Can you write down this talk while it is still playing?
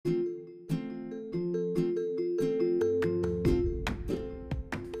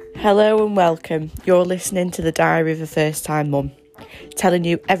Hello and welcome. You're listening to the Diary of a First Time Mum, telling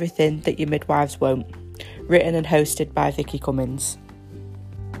you everything that your midwives won't. Written and hosted by Vicky Cummins.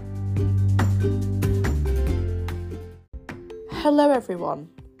 Hello everyone,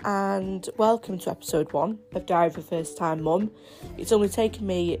 and welcome to episode 1 of Diary of a First Time Mum. It's only taken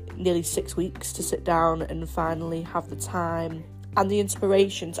me nearly 6 weeks to sit down and finally have the time and the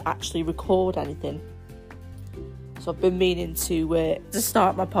inspiration to actually record anything. So I've been meaning to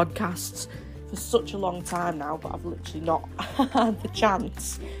start my podcasts for such a long time now, but I've literally not had the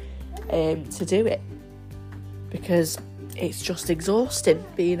chance to do it because it's just exhausting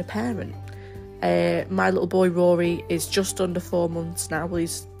being a parent. My little boy Rory is just under 4 months now. Well,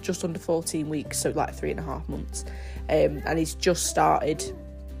 he's just under 14 weeks, so like 3.5 months. And he's just started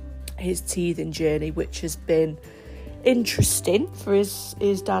his teething journey, which has been interesting for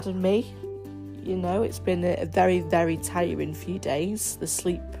his dad and me. You know, it's been a very, very tiring few days. The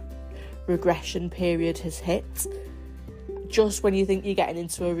sleep regression period has hit. Just when you think you're getting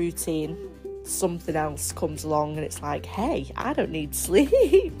into a routine, something else comes along and it's like, hey, I don't need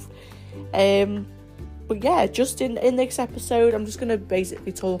sleep. But yeah, just in this episode, I'm just going to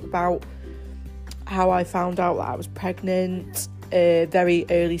basically talk about how I found out that I was pregnant, very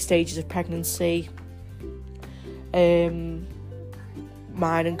early stages of pregnancy,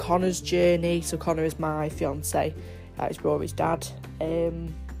 mine and Connor's journey. So Connor is my fiance, that is Rory's dad.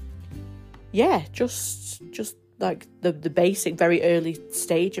 Just like the basic very early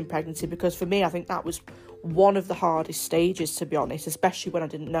stage in pregnancy, because for me I think that was one of the hardest stages, to be honest, especially when I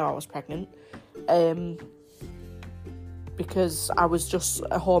didn't know I was pregnant, because I was just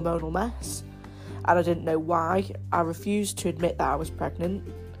a hormonal mess and I didn't know why. I refused to admit that I was pregnant.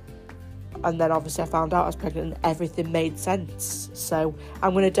 And then obviously I found out I was pregnant and everything made sense. So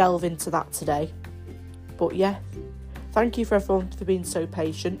I'm going to delve into that today. But yeah, thank you for everyone for being so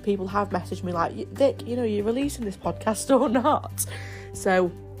patient. People have messaged me like, Vic, you know, you're releasing this podcast or not?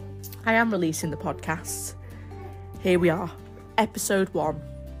 So I am releasing the podcast. Here we are. Episode 1.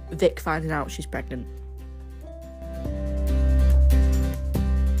 Vic finding out she's pregnant.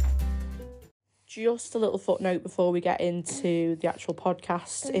 Just a little footnote before we get into the actual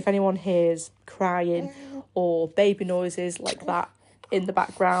podcast. If anyone hears crying or baby noises like that in the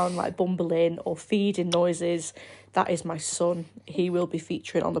background, like bumbling or feeding noises, that is my son. He will be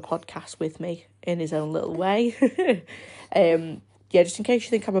featuring on the podcast with me in his own little way. Just in case you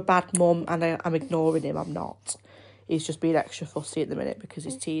think I'm a bad mum and I'm ignoring him, I'm not. He's just being extra fussy at the minute because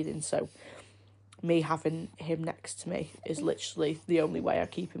he's teething, so me having him next to me is literally the only way I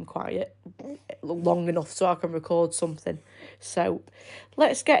keep him quiet long enough so I can record something. So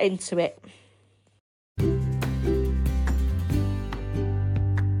let's get into it.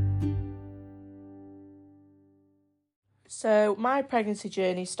 So my pregnancy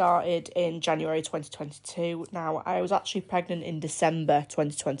journey started in January 2022. Now, I was actually pregnant in December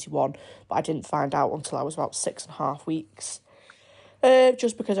 2021, but I didn't find out until I was about 6.5 weeks.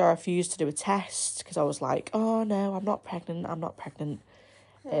 Just because I refused to do a test, because I was like, oh no, I'm not pregnant. I'm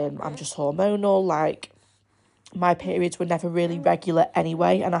just hormonal. Like, my periods were never really regular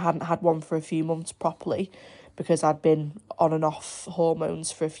anyway, and I hadn't had one for a few months properly because I'd been on and off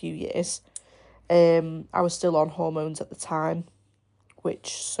hormones for a few years. I was still on hormones at the time,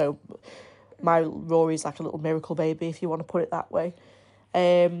 so my Rory's like a little miracle baby, if you want to put it that way.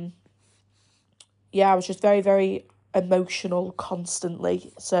 I was just very, very emotional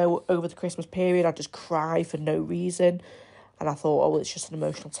constantly. So over the Christmas period, I'd just cry for no reason. And I thought, oh, well, it's just an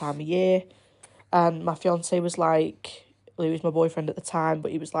emotional time of year. And my fiancé was like, well, he was my boyfriend at the time,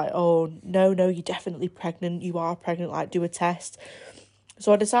 but he was like, oh, no, you're definitely pregnant. You are pregnant, like, do a test.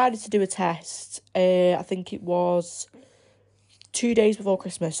 So I decided to do a test. I think it was 2 days before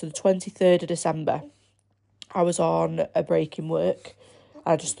Christmas, so the 23rd of December. I was on a break in work.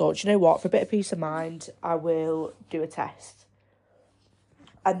 I just thought, you know what, for a bit of peace of mind, I will do a test.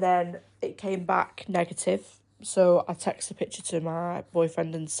 And then it came back negative. So I texted a picture to my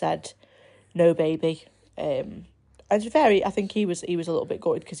boyfriend and said, no baby. And I think he was a little bit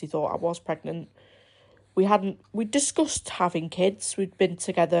gutted because he thought I was pregnant. We discussed having kids. We'd been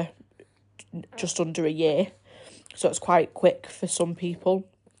together just under a year. So it's quite quick for some people.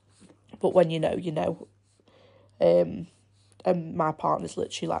 But when you know, you know. And my partner's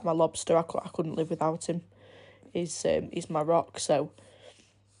literally like my lobster. I couldn't live without him. He's my rock. So,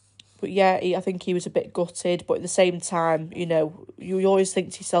 but yeah, I think he was a bit gutted. But at the same time, you know, you always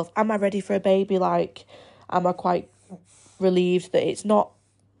think to yourself, am I ready for a baby? Like, am I quite relieved that it's not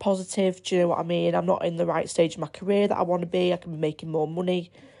positive? Do you know what I mean? I'm not in the right stage of my career that I want to be. I can be making more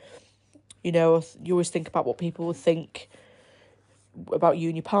money. You know, you always think about what people would think about you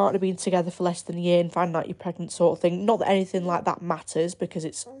and your partner being together for less than a year and finding out you're pregnant sort of thing. Not that anything like that matters, because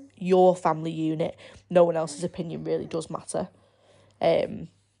it's your family unit. No one else's opinion really does matter.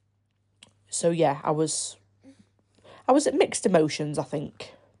 So yeah, I was at mixed emotions, I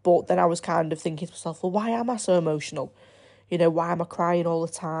think. But then I was kind of thinking to myself, well, why am I so emotional? You know, why am I crying all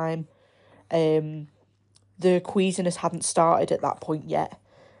the time? The queasiness hadn't started at that point yet.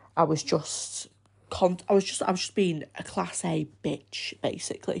 I was just being a class A bitch,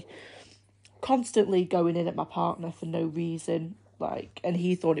 basically. Constantly going in at my partner for no reason, and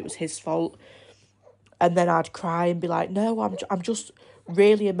he thought it was his fault. And then I'd cry and be like, no, I'm just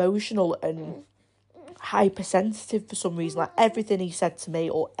really emotional and hypersensitive for some reason. Like, everything he said to me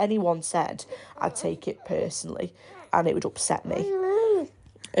or anyone said, I'd take it personally and it would upset me.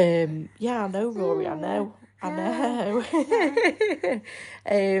 Yeah, I know, Rory, I know.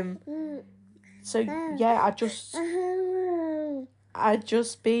 So yeah, I'd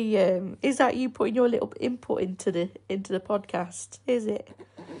just be is that you putting your little input into the podcast, is it?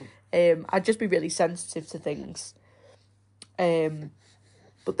 I'd just be really sensitive to things.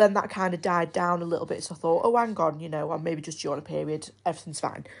 But then that kind of died down a little bit, so I thought, oh, hang on, I'm maybe just due on a period, everything's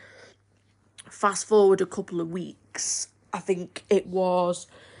fine. Fast forward a couple of weeks, I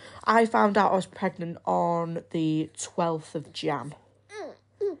found out I was pregnant on the 12th of Jan.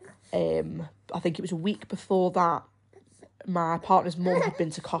 I think it was a week before that, my partner's mum had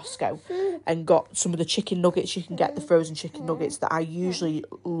been to Costco and got some of the chicken nuggets you can get, the frozen chicken nuggets that I usually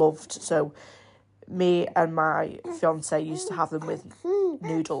loved. So me and my fiance used to have them with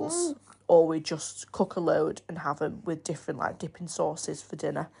noodles, or we'd just cook a load and have them with different dipping sauces for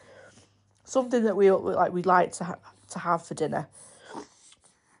dinner. Something that we like to have for dinner,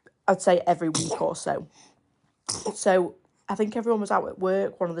 I'd say every week or so. So I think everyone was out at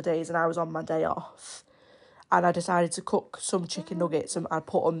work one of the days and I was on my day off. And I decided to cook some chicken nuggets and I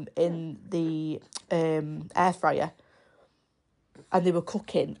put them in the air fryer. And they were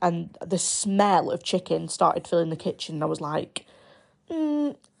cooking and the smell of chicken started filling the kitchen. And I was like,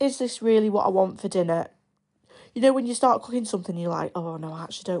 is this really what I want for dinner? You know, when you start cooking something, you're like, oh, no, I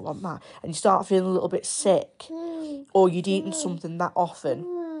actually don't want that. And you start feeling a little bit sick, or you'd eaten something that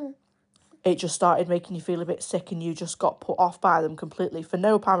often. It just started making you feel a bit sick and you just got put off by them completely for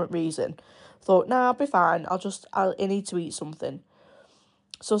no apparent reason. Thought, nah, I'll be fine. I need to eat something.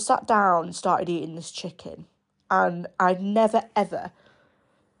 So I sat down and started eating this chicken. And I'd never, ever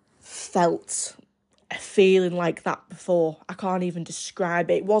felt a feeling like that before. I can't even describe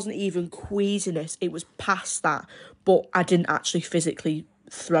it. It wasn't even queasiness. It was past that. But I didn't actually physically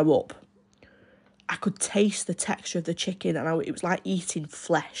throw up. I could taste the texture of the chicken and it was like eating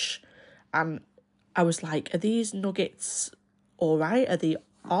flesh. And I was like, are these nuggets all right? Are they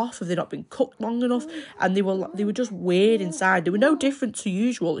off? Have they not been cooked long enough? And they were just weird inside. They were no different to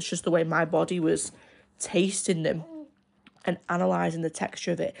usual. It's just the way my body was tasting them and analysing the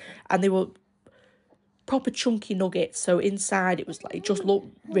texture of it. And they were proper chunky nuggets. So inside it was it just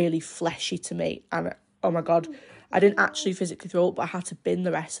looked really fleshy to me. And oh my God, I didn't actually physically throw up, but I had to bin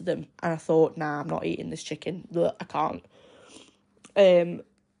the rest of them. And I thought, nah, I'm not eating this chicken. I can't.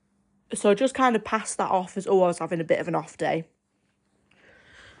 So I just kind of passed that off as, I was having a bit of an off day.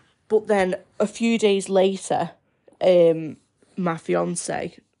 But then a few days later, my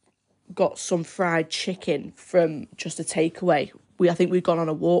fiance got some fried chicken from just a takeaway. I think we'd gone on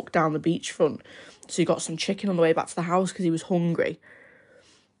a walk down the beachfront. So he got some chicken on the way back to the house because he was hungry.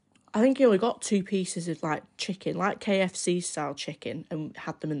 I think he only got 2 pieces of chicken, KFC style chicken, and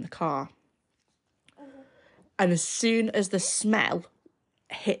had them in the car. And as soon as the smell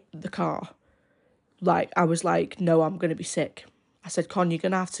hit the car, I was like, no, I'm going to be sick. I said, Con, you're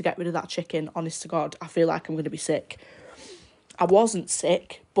going to have to get rid of that chicken. Honest to God, I feel like I'm going to be sick. I wasn't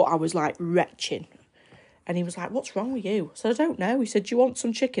sick, but I was retching. And he was like, what's wrong with you? I said, I don't know. He said, do you want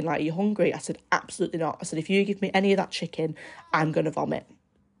some chicken? Are you hungry? I said, absolutely not. I said, if you give me any of that chicken, I'm going to vomit.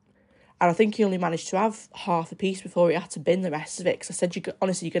 And I think he only managed to have half a piece before he had to bin the rest of it. Because I said,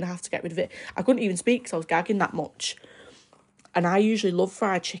 honestly, you're going to have to get rid of it. I couldn't even speak because I was gagging that much. And I usually love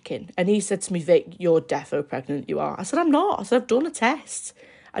fried chicken. And he said to me, Vic, you're defo pregnant, you are. I said, I'm not. I said, I've done a test.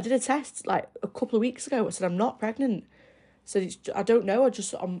 I did a test a couple of weeks ago. I said, I'm not pregnant. I said, I don't know.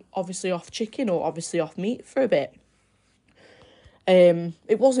 I'm obviously off chicken or obviously off meat for a bit.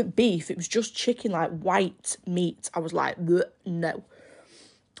 It wasn't beef. It was just chicken, white meat. I was like, no.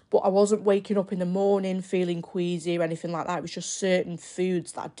 But I wasn't waking up in the morning feeling queasy or anything like that. It was just certain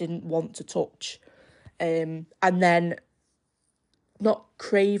foods that I didn't want to touch. And then not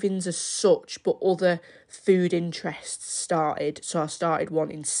cravings as such, but other food interests started. So I started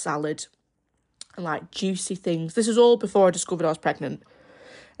wanting salad. and like juicy things. This was all before I discovered I was pregnant.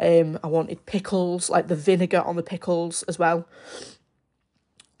 I wanted pickles, like the vinegar on the pickles as well.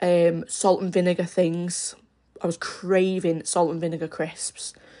 Salt and vinegar things. I was craving salt and vinegar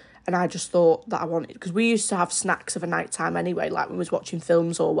crisps. And I just thought that I wanted, because we used to have snacks of a night time anyway, like when we was watching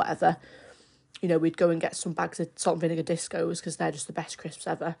films or whatever. You know, we'd go and get some bags of salt and vinegar discos because they're just the best crisps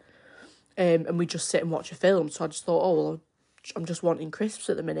ever. And we'd just sit and watch a film. So I just thought, oh, well, I'm just wanting crisps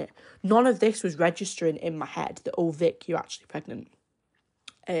at the minute. None of this was registering in my head that, oh, Vic, you're actually pregnant.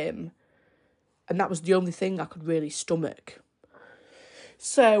 And that was the only thing I could really stomach.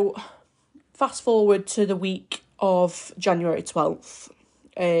 So, fast forward to the week of January 12th.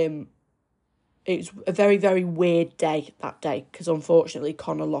 It was a very, very weird day that day, because unfortunately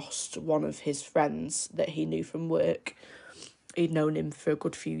Connor lost one of his friends that he knew from work. He'd known him for a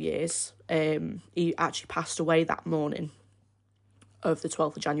good few years. He actually passed away that morning of the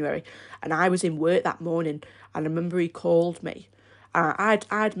 12th of January. And I was in work that morning, and I remember he called me.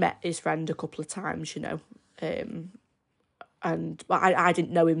 I'd met his friend a couple of times, you know, and I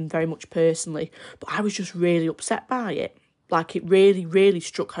didn't know him very much personally, but I was just really upset by it. Like, it really, really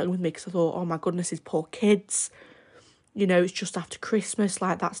struck home with me, because I thought, oh my goodness, his poor kids. You know, it's just after Christmas,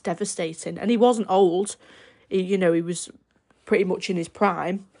 like, that's devastating. And he wasn't old. He was pretty much in his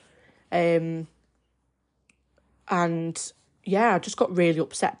prime. And, yeah, I just got really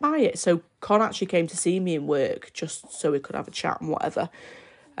upset by it. So Con actually came to see me in work just so we could have a chat and whatever.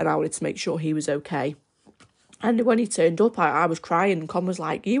 And I wanted to make sure he was okay. And when he turned up, I was crying, and Con was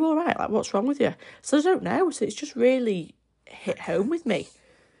like, are you all right? Like, what's wrong with you? So I don't know. So it's just really hit home with me.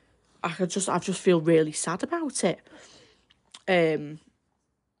 I just feel really sad about it.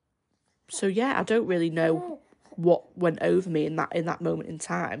 So yeah, I don't really know what went over me in that moment in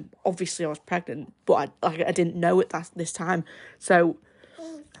time. Obviously I was pregnant, but I didn't know it this time. So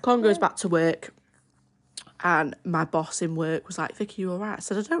Con goes back to work, and my boss in work was like, Vicky, you all right? I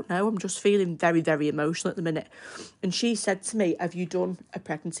said, I don't know, I'm just feeling very, very emotional at the minute. And she said to me, have you done a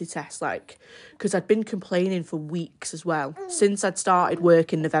pregnancy test? Like, because I'd been complaining for weeks as well, since I'd started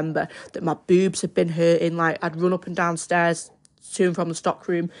work in November, that my boobs had been hurting. Like, I'd run up and down stairs to and from the stock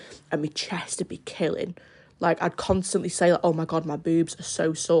room, and my chest would be killing. Like, I'd constantly say, like, oh my God, my boobs are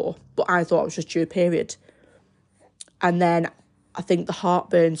so sore. But I thought I was just due a period. And then I think the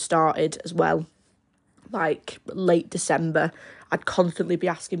heartburn started as well. Like, late December, I'd constantly be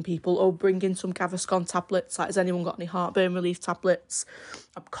asking people, oh, bring in some Gaviscon tablets. Like, has anyone got any heartburn relief tablets?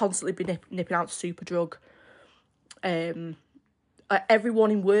 I'd constantly be nipping out to Superdrug.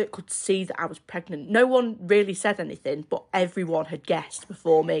 Everyone in work could see that I was pregnant. No one really said anything, but everyone had guessed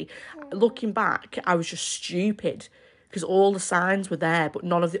before me. Looking back, I was just stupid, because all the signs were there, but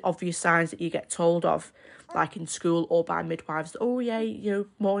none of the obvious signs that you get told of, like in school or by midwives. Oh yeah, you know,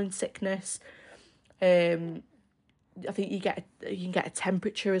 morning sickness. I think you can get a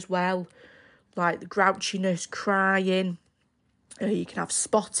temperature as well, like the grouchiness, crying. You can have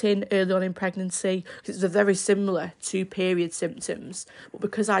spotting early on in pregnancy, because it's very similar to period symptoms. But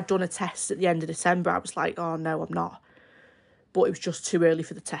because I'd done a test at the end of December, I was like, oh no, I'm not. But it was just too early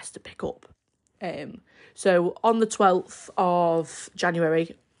for the test to pick up. So on the 12th of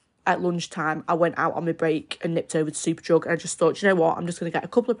January, at lunchtime, I went out on my break and nipped over to Superdrug, and I just thought, you know what, I'm just going to get a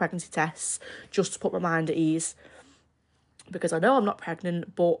couple of pregnancy tests just to put my mind at ease, because I know I'm not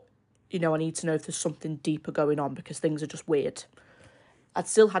pregnant, but, you know, I need to know if there's something deeper going on, because things are just weird. I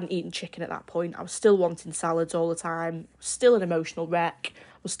still hadn't eaten chicken at that point. I was still wanting salads all the time, still an emotional wreck.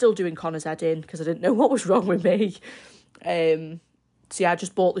 I was still doing Connor's head in because I didn't know what was wrong with me. So yeah, I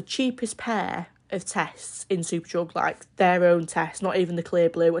just bought the cheapest pair of tests in Superdrug, like their own test, not even the clear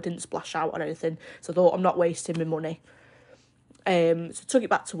blue. I didn't splash out or anything, so I thought, I'm not wasting my money. So I took it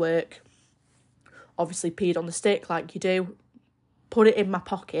back to work, obviously peed on the stick like you do, put it in my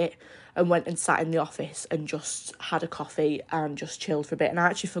pocket, and went and sat in the office and just had a coffee and just chilled for a bit. And I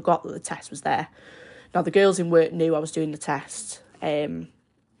actually forgot that the test was there. Now, the girls in work knew I was doing the test, but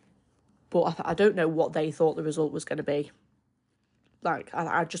I don't know what they thought the result was going to be. Like,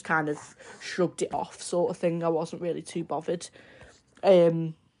 I just kind of shrugged it off, sort of thing. I wasn't really too bothered.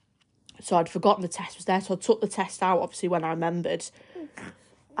 So I'd forgotten the test was there. So I took the test out, obviously, when I remembered.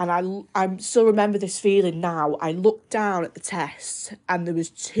 And I still remember this feeling now. I looked down at the test, and there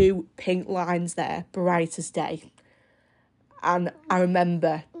was 2 pink lines there, bright as day. And I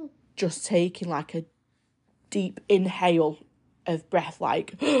remember just taking, like, a deep inhale of breath,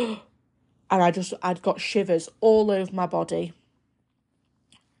 like, and I'd got shivers all over my body.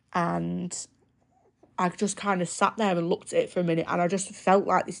 And I just kind of sat there and looked at it for a minute, and I just felt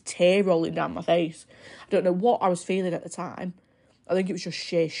like this tear rolling down my face. I don't know what I was feeling at the time. I think it was just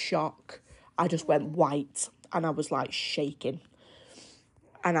sheer shock. I just went white and I was like shaking.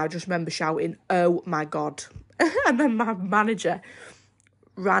 And I just remember shouting, "Oh my God." And then my manager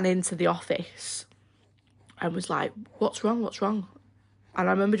ran into the office and was like, "What's wrong? What's wrong?" And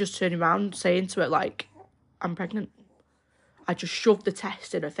I remember just turning around saying to her, like, "I'm pregnant." I just shoved the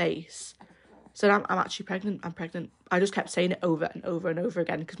test in her face. Said, I'm actually pregnant. I'm pregnant. I just kept saying it over and over and over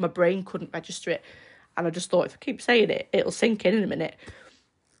again because my brain couldn't register it. And I just thought, if I keep saying it, it'll sink in a minute.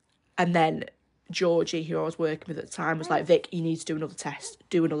 And then Georgie, who I was working with at the time, was like, "Vic, you need to do another test.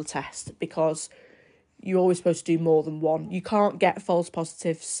 Do another test, because you're always supposed to do more than one. You can't get false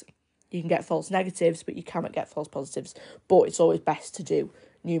positives. You can get false negatives, but you cannot get false positives. But it's always best to do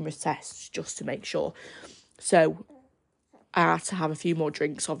numerous tests just to make sure." So I had to have a few more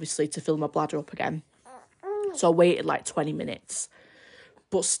drinks, obviously, to fill my bladder up again. So I waited like 20 minutes.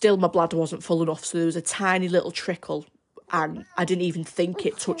 But still my bladder wasn't full enough, so there was a tiny little trickle, and I didn't even think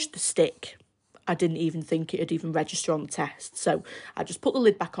it touched the stick. I didn't even think it would even register on the test. So I just put the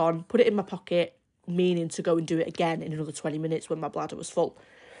lid back on, put it in my pocket, meaning to go and do it again in another 20 minutes when my bladder was full.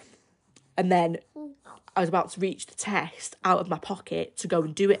 And then I was about to reach the test out of my pocket to go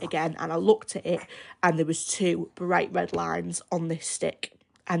and do it again, and I looked at it and there was 2 bright red lines on this stick,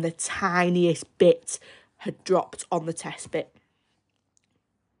 and the tiniest bit had dropped on the test bit.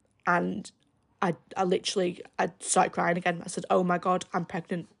 And I started crying again. I said, "Oh my God, I'm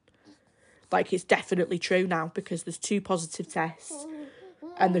pregnant." Like, it's definitely true now, because there's 2 positive tests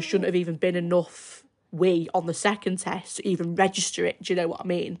and there shouldn't have even been enough wee on the second test to even register it. Do you know what I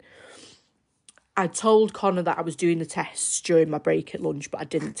mean? I told Connor that I was doing the tests during my break at lunch, but I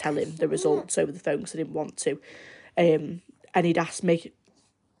didn't tell him the results over the phone because I didn't want to. And he'd asked me,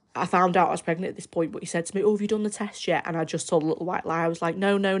 I found out I was pregnant at this point, but he said to me, "Oh, have you done the test yet?" And I just told a little white lie. I was like,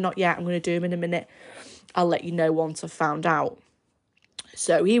 no, not yet. I'm going to do them in a minute. I'll let you know once I've found out.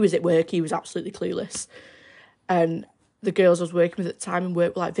 So he was at work. He was absolutely clueless. And the girls I was working with at the time in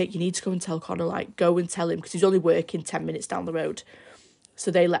work were like, "Vic, you need to go and tell Connor, like, go and tell him," because he's only working 10 minutes down the road.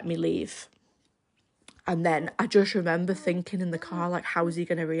 So they let me leave. And then I just remember thinking in the car, like, how is he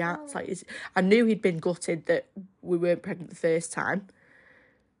going to react? Like, I knew he'd been gutted that we weren't pregnant the first time.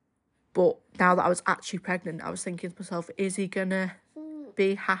 But now that I was actually pregnant, I was thinking to myself, is he going to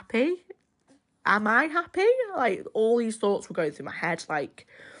be happy? Am I happy? Like, all these thoughts were going through my head. Like,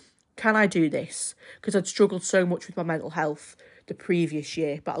 can I do this? Because I'd struggled so much with my mental health the previous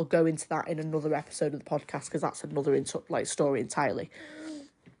year. But I'll go into that in another episode of the podcast, because that's another story entirely.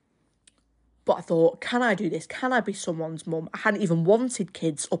 But I thought, can I do this? Can I be someone's mum? I hadn't even wanted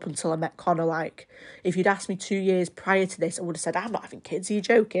kids up until I met Connor. Like, if you'd asked me 2 years prior to this, I would have said, "I'm not having kids. Are you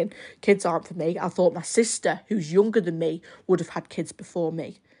joking? Kids aren't for me." I thought my sister, who's younger than me, would have had kids before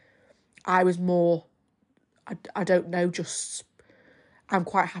me. I was more, I don't know, just, I'm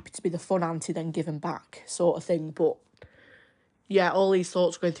quite happy to be the fun auntie then given back sort of thing. But yeah, all these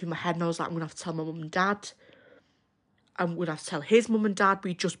thoughts were going through my head, and I was like, I'm going to have to tell my mum and dad. I'm going to have to tell his mum and dad.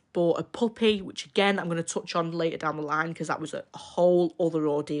 We just bought a puppy, which again, I'm going to touch on later down the line, because that was a whole other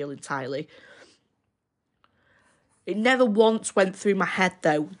ordeal entirely. It never once went through my head,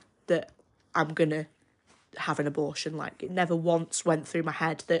 though, that I'm going to have an abortion. Like, it never once went through my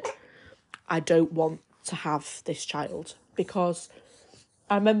head that I don't want to have this child. Because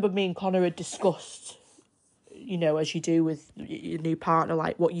I remember me and Connor had discussed, you know, as you do with your new partner,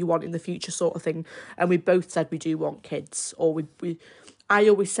 like what you want in the future sort of thing. And we both said we do want kids. Or I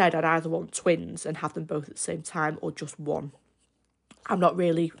always said I'd either want twins and have them both at the same time, or just one. I'm not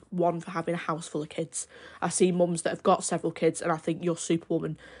really one for having a house full of kids. I see mums that have got several kids and I think, you're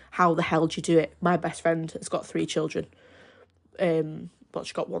superwoman. How the hell do you do it? My best friend has got 3 children. But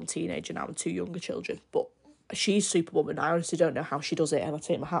she's got 1 teenager now and 2 younger children. But she's superwoman. I honestly don't know how she does it, and I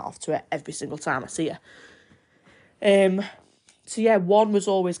take my hat off to her every single time I see her. So yeah, 1 was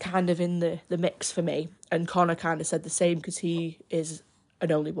always kind of in the mix for me, and Connor kind of said the same, because he is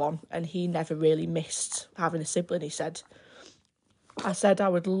an only one and he never really missed having a sibling, he said. I said I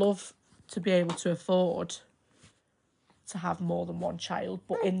would love to be able to afford to have more than 1 child,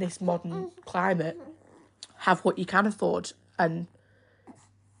 but in this modern climate, have what you can afford and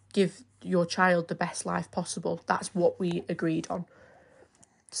give your child the best life possible. That's what we agreed on.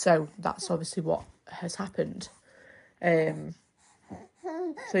 So that's obviously what has happened.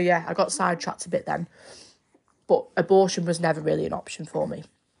 So yeah, I got sidetracked a bit then. But abortion was never really an option for me.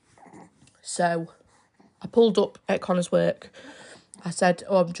 So I pulled up at Connor's work. I said,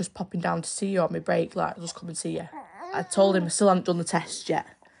 "Oh, I'm just popping down to see you on my break. Like, I'll just come and see you." I told him I still hadn't done the test yet.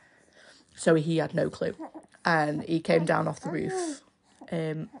 So he had no clue. And he came down off the roof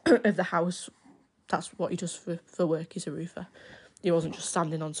of the house. That's what he does for work. He's a roofer. He wasn't just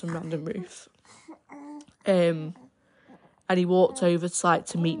standing on some random roof. And he walked over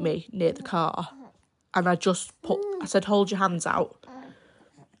to meet me near the car. And I said, hold your hands out.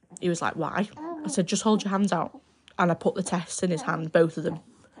 He was like, why? I said, just hold your hands out. And I put the tests in his hand, both of them.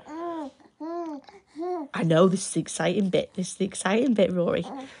 I know, this is the exciting bit, Rory.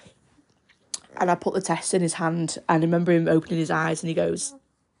 And I put the tests in his hand, and I remember him opening his eyes, and he goes,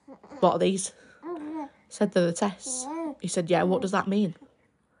 what are these? I said, they're the tests. He said, yeah, what does that mean?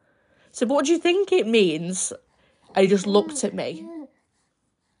 I said, what do you think it means? And he just looked at me,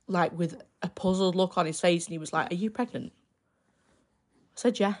 with a puzzled look on his face, and he was like, are you pregnant? I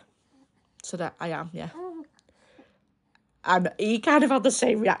said, yeah. I said, I am, yeah. And he kind of had the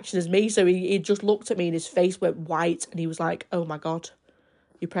same reaction as me, so he just looked at me and his face went white, and he was like, oh my God,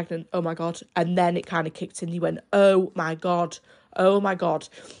 you're pregnant, oh my God. And then it kind of kicked in, he went, oh my God.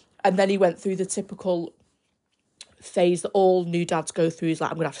 And then he went through the typical phase that all new dads go through. He's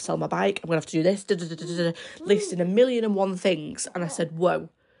like, I'm going to have to sell my bike, I'm going to have to do this, listing 1,000,001 things. And I said, whoa,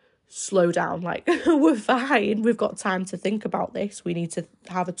 slow down, we're fine, we've got time to think about this, we need to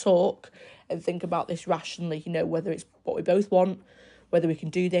have a talk and think about this rationally, whether it's what we both want, whether we can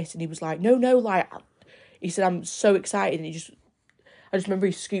do this. And he was like, no, he said, I'm so excited. And I just remember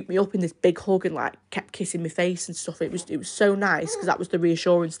he scooped me up in this big hug and kept kissing my face and stuff. It was so nice, because that was the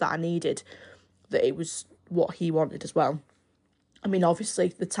reassurance that I needed, that it was what he wanted as well. I mean, obviously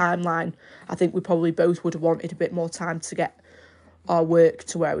the timeline, I think we probably both would have wanted a bit more time to get our work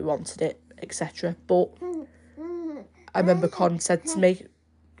to where we wanted it, etc. But I remember Con said to me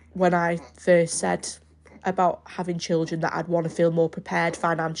when I first said about having children that I'd want to feel more prepared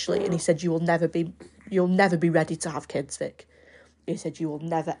financially, and he said, you'll never be ready to have kids, Vic. He said, you will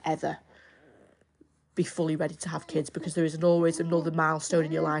never ever be fully ready to have kids, because there is always another milestone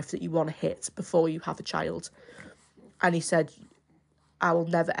in your life that you want to hit before you have a child. And he said, I will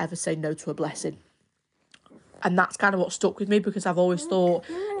never ever say no to a blessing. And that's kind of what stuck with me, because I've always thought,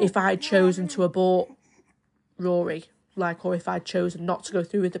 if I'd chosen to abort Rory, or if I'd chosen not to go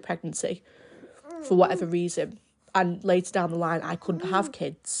through with the pregnancy for whatever reason, and later down the line I couldn't have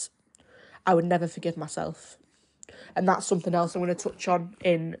kids, I would never forgive myself. And that's something else I'm going to touch on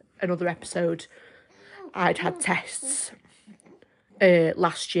in another episode. I'd had tests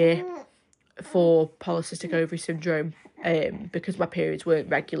last year for polycystic ovary syndrome, because my periods weren't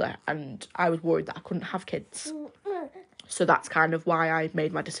regular, and I was worried that I couldn't have kids. So that's kind of why I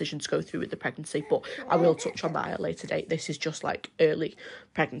made my decision to go through with the pregnancy. But I will touch on that at a later date. This is just early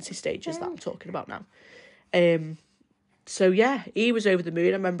pregnancy stages that I'm talking about now. So yeah, he was over the moon.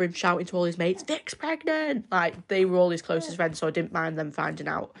 I remember him shouting to all his mates, Vic's pregnant! They were all his closest friends, so I didn't mind them finding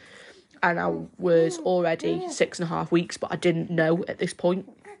out. And I was already 6.5 weeks, but I didn't know at this point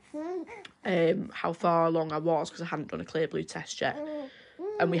how far along I was, because I hadn't done a clear blue test yet.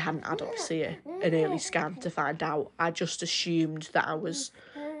 And we hadn't had, obviously, an early scan to find out. I just assumed that I was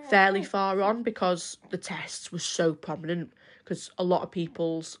fairly far on, because the tests were so prominent, because a lot of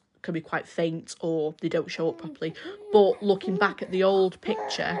people's can be quite faint or they don't show up properly. But looking back at the old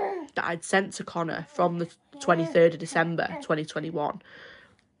picture that I'd sent to Connor from the 23rd of December 2021,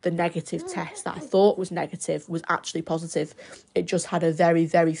 the negative test that I thought was negative was actually positive. It just had a very,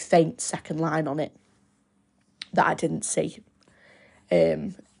 very faint second line on it that I didn't see.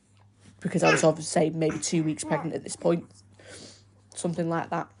 Because I was obviously maybe 2 weeks pregnant at this point, something like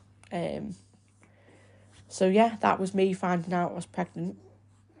that. So yeah, that was me finding out I was pregnant.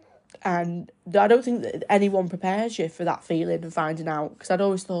 And I don't think that anyone prepares you for that feeling of finding out, because I'd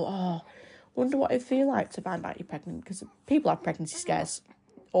always thought, wonder what it'd feel like to find out you're pregnant, because people have pregnancy scares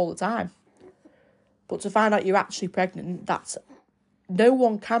all the time. But to find out you're actually pregnant, no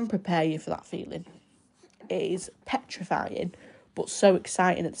one can prepare you for that feeling. It is petrifying, but so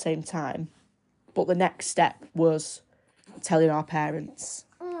exciting at the same time. But the next step was telling our parents.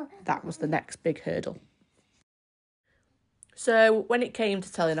 That was the next big hurdle. So when it came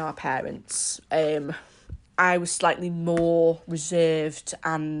to telling our parents, I was slightly more reserved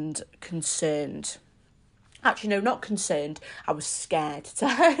and concerned. Actually, no, not concerned. I was scared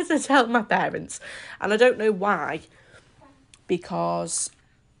to tell my parents. And I don't know why, because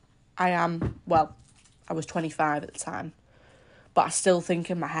I was 25 at the time. But I still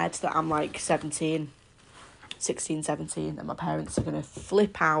think in my head that I'm 16, 17, and my parents are going to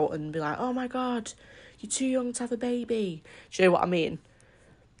flip out and be like, oh my God, you're too young to have a baby. Do you know what I mean?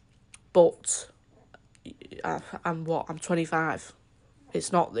 But I'm 25.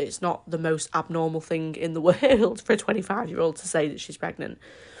 It's not the most abnormal thing in the world for a 25-year-old to say that she's pregnant.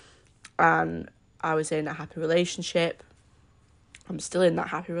 And I was in a happy relationship. I'm still in that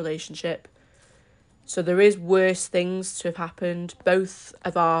happy relationship. So there is worse things to have happened. Both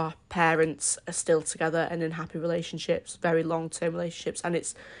of our parents are still together and in happy relationships, very long-term relationships, and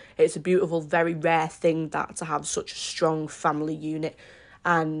it's a beautiful, very rare thing that to have such a strong family unit.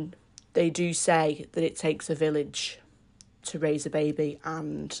 And they do say that it takes a village to raise a baby,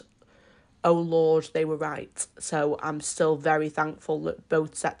 and oh Lord, they were right. So I'm still very thankful that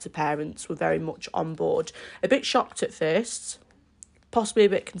both sets of parents were very much on board. A bit shocked at first, possibly a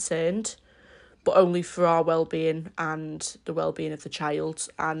bit concerned, but only for our well-being and the well-being of the child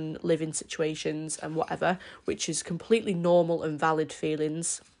and living situations and whatever, which is completely normal and valid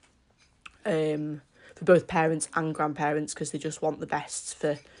feelings for both parents and grandparents, because they just want the best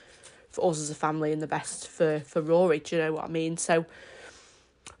for us as a family and the best for Rory, do you know what I mean? So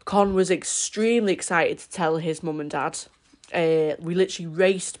Con was extremely excited to tell his mum and dad. We literally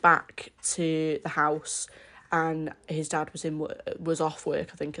raced back to the house, and his dad was off work,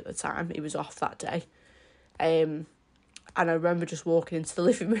 I think, at the time. He was off that day. And I remember just walking into the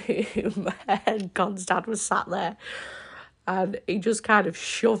living room and Con's dad was sat there, and he just kind of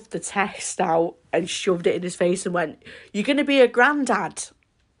shoved the test out and shoved it in his face and went, "You're going to be a granddad."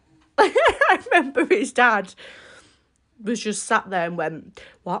 I remember his dad was just sat there and went,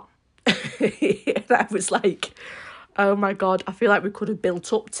 "What?" And I was like, oh my God, I feel like we could have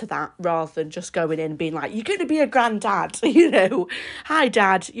built up to that rather than just going in and being like, "You're going to be a granddad," "Hi,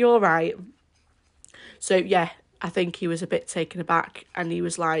 Dad, you're right." So, yeah, I think he was a bit taken aback, and he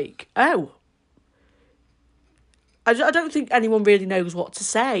was like, oh. I don't think anyone really knows what to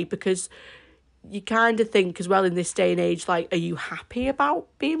say, because you kind of think as well in this day and age, like, are you happy about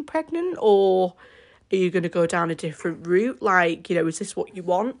being pregnant, or are you going to go down a different route? Like, is this what you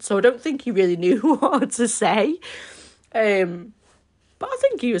want? So I don't think he really knew what to say. But I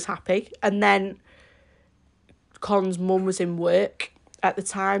think he was happy. And then Con's mum was in work at the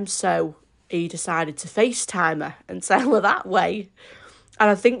time, so he decided to FaceTime her and tell her that way. And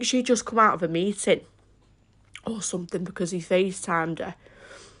I think she'd just come out of a meeting or something, because he FaceTimed her.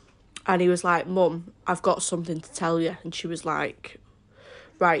 And he was like, "Mum, I've got something to tell you." And she was like,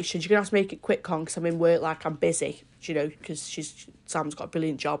 "Right, you're going to have to make it quick, Con, because I'm in work, like, I'm busy," because Sam's got a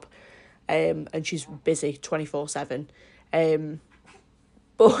brilliant job, and she's busy 24/7.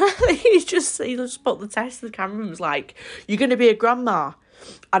 But he just put the test to the camera and was like, "You're going to be a grandma."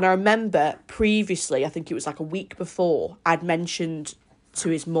 And I remember previously, I think it was like a week before, I'd mentioned to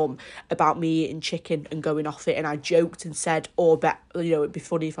his mum about me eating chicken and going off it, and I joked and said, it'd be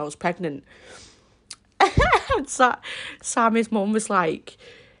funny if I was pregnant. And Sam, his mum, was like,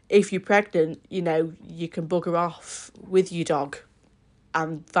 "If you're pregnant, you can bugger off with your dog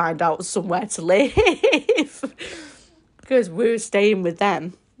and find out somewhere to live." Because we were staying with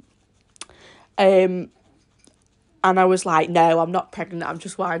them. And I was like, "No, I'm not pregnant. I'm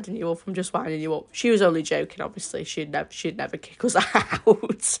just winding you up. She was only joking, obviously. She'd never kick us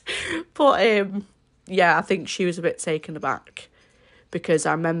out. But, yeah, I think she was a bit taken aback, because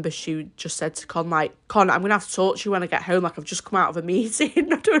I remember she just said to Con, like, "Con, I'm going to have to talk to you when I get home. Like, I've just come out of a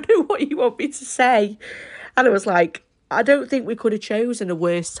meeting. I don't know what you want me to say." And I was like, I don't think we could have chosen a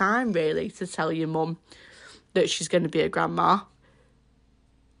worse time, really, to tell your mum that she's going to be a grandma.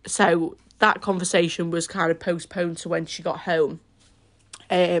 So that conversation was kind of postponed to when she got home.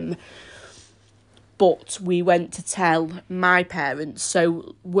 But we went to tell my parents.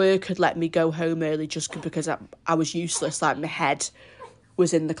 So work had let me go home early just because I was useless. Like, my head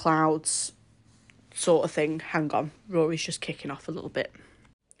was in the clouds, sort of thing. Hang on, Rory's just kicking off a little bit.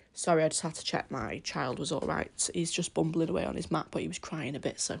 Sorry, I just had to check my child was all right. He's just bumbling away on his mat, but he was crying a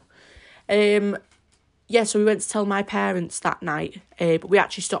bit, so. Yeah, so we went to tell my parents that night, but we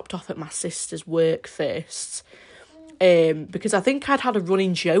actually stopped off at my sister's work first, because I think I'd had a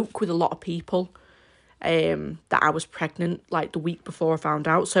running joke with a lot of people that I was pregnant, like, the week before I found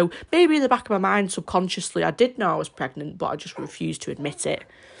out. So maybe in the back of my mind, subconsciously, I did know I was pregnant, but I just refused to admit it,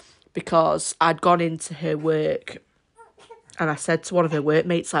 because I'd gone into her work and I said to one of her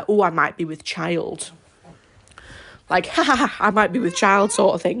workmates, like, "Oh, I might be with child." Like, I might be with child,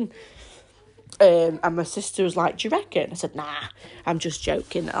 sort of thing. And my sister was like, "Do you reckon?" I said, "Nah, I'm just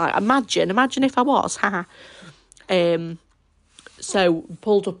joking." Like, imagine if I was, So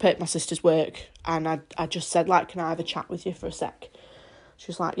pulled up at my sister's work, and I just said, like, "Can I have a chat with you for a sec?" She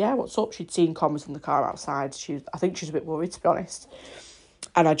was like, "Yeah, what's up?" She'd seen Con in the car outside. I think she was a bit worried, to be honest.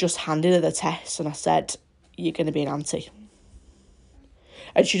 And I just handed her the test, and I said, "You're going to be an auntie."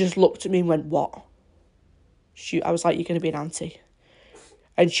 And she just looked at me and went, "What?" I was like, "You're going to be an auntie."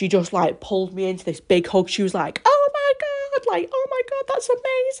 And she just, like, pulled me into this big hug. She was like, "Oh my God," like, "Oh my God, that's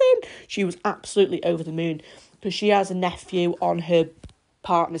amazing." She was absolutely over the moon, because she has a nephew on her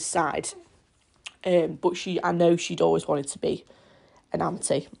partner's side. But I know she'd always wanted to be an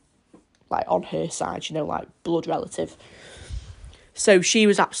auntie, like on her side, you know, like blood relative. So she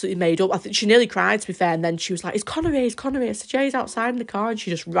was absolutely made up. I think she nearly cried, to be fair, and then she was like, "Is Connor here? Is Connor here?" I said, "Yeah, he's outside in the car," and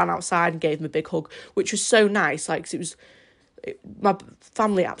she just ran outside and gave him a big hug, which was so nice. Like, 'cause my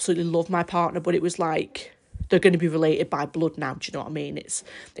family absolutely love my partner, but it was like they're going to be related by blood now. Do you know what I mean? It's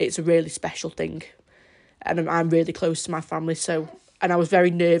a really special thing, and I'm really close to my family. So, and I was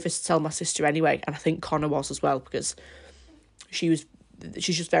very nervous to tell my sister anyway, and I think Connor was as well, because she's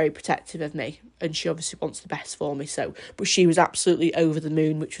just very protective of me, and she obviously wants the best for me. So, but she was absolutely over the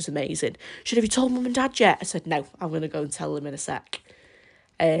moon, which was amazing. She said, "Have you told Mum and Dad yet?" I said, "No, I'm going to go and tell them in a sec.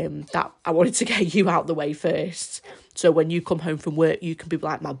 That I wanted to get you out the way first, so when you come home from work, you can be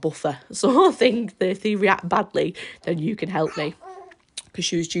like my buffer sort of thing. If they react badly, then you can help me," because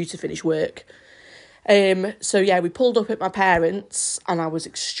she was due to finish work. So yeah, we pulled up at my parents', and I was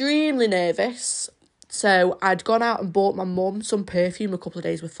extremely nervous. So I'd gone out and bought my mum some perfume a couple of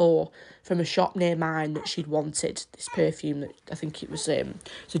days before from a shop near mine that she'd wanted. This perfume that I think it was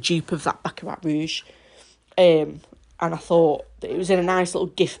it's a dupe of that Baccarat Rouge. And I thought that it was in a nice little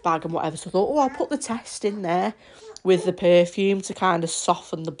gift bag and whatever. So I thought, I'll put the test in there with the perfume to kind of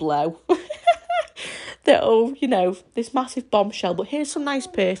soften the blow. That, this massive bombshell, but here's some nice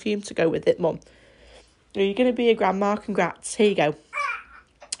perfume to go with it, Mum. Are you going to be a grandma? Congrats. Here you go.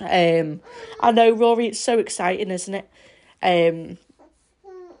 I know, Rory, it's so exciting, isn't it?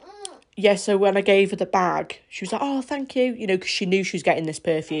 Yeah, so when I gave her the bag, she was like, "Oh, thank you," because she knew she was getting this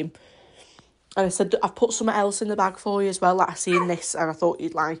perfume. And I said, "I've put something else in the bag for you as well. Like, I seen this and I thought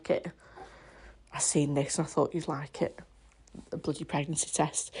you'd like it. I seen this and I thought you'd like it." A bloody pregnancy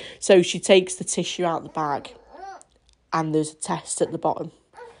test. So she takes the tissue out of the bag and there's a test at the bottom.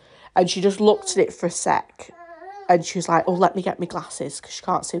 And she just looked at it for a sec. And she was like, "Oh, let me get my glasses," because she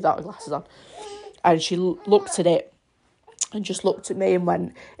can't see without her glasses on. And she looked at it and just looked at me and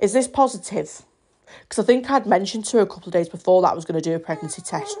went, "Is this positive?" Because I think I'd mentioned to her a couple of days before that I was going to do a pregnancy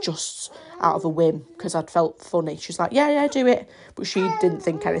test just out of a whim, because I'd felt funny. She was like, yeah, do it. But she didn't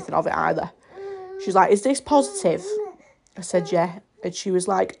think anything of it either. She was like, "Is this positive?" I said, "Yeah." And she was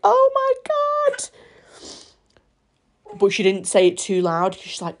like, "Oh my God." But she didn't say it too loud,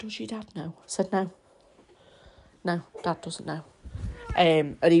 because she's like, "Does your dad know?" I said, "No. No, Dad doesn't know."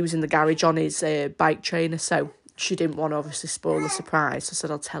 And he was in the garage on his bike trainer, so she didn't want to obviously spoil the surprise. So I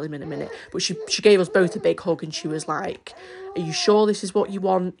said, "I'll tell him in a minute." But she gave us both a big hug, and she was like, "Are you sure this is what you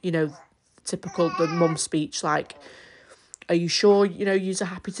want?" Typical, the mum speech, like, "Are you sure, yous are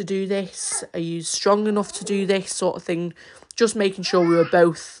happy to do this? Are you strong enough to do this?" sort of thing. Just making sure we were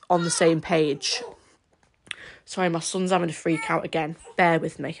both on the same page. Sorry, my son's having a freak out again. Bear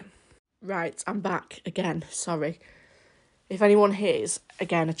with me. Right, I'm back again. Sorry. If anyone hears,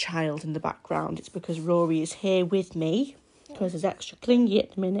 again, a child in the background, it's because Rory is here with me, because he's extra clingy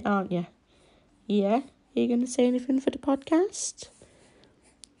at the minute, aren't you? Yeah? Are you going to say anything for the podcast?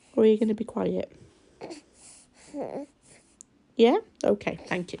 Or are you going to be quiet? Yeah? Okay,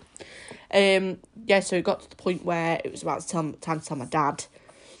 thank you. So it got to the point where it was about time to tell my dad.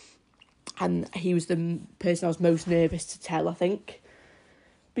 And he was the person I was most nervous to tell, I think,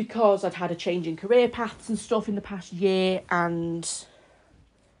 because I'd had a change in career paths and stuff in the past year, and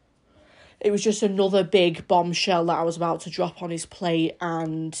it was just another big bombshell that I was about to drop on his plate,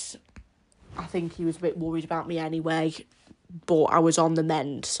 and I think he was a bit worried about me anyway, but I was on the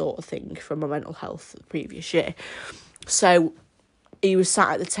mend sort of thing from my mental health the previous year. So he was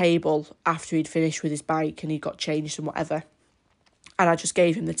sat at the table after he'd finished with his bike and he got changed and whatever, and I just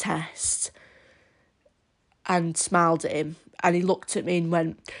gave him the test and smiled at him, and he looked at me and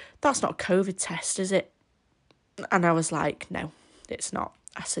went, "That's not a COVID test, is it?" And I was like, "No, it's not."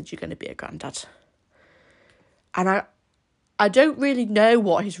 I said, "You're going to be a granddad." And I don't really know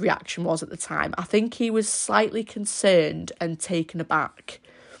what his reaction was at the time. I think he was slightly concerned and taken aback,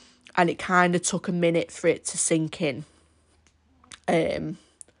 and it kind of took a minute for it to sink in.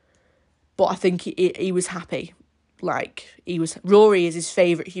 But I think he was happy. Like, Rory is his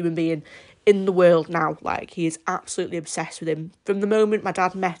favourite human being in the world now. Like, he is absolutely obsessed with him. From the moment my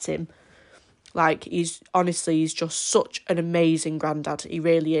dad met him, like, he's just such an amazing granddad. He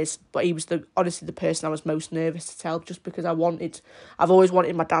really is. But he was honestly the person I was most nervous to tell, just because I've always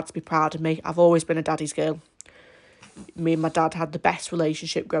wanted my dad to be proud of me. I've always been a daddy's girl. Me and my dad had the best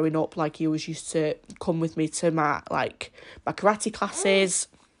relationship growing up. Like, he always used to come with me to my karate classes.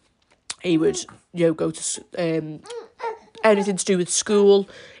 He would, go to anything to do with school,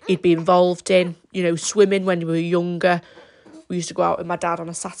 he'd be involved in. Swimming when we were younger. We used to go out with my dad on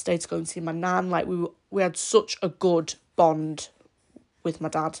a Saturday to go and see my nan. Like, we had such a good bond with my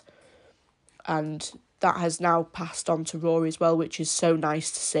dad. And that has now passed on to Rory as well, which is so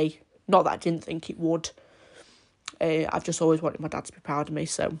nice to see. Not that I didn't think it would. I've just always wanted my dad to be proud of me,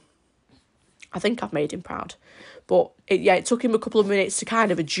 so I think I've made him proud. But it took him a couple of minutes to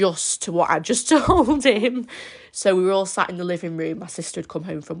kind of adjust to what I just told him. So we were all sat in the living room. My sister had come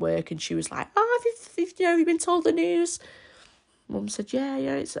home from work and she was like, have you been told the news? Mum said, yeah,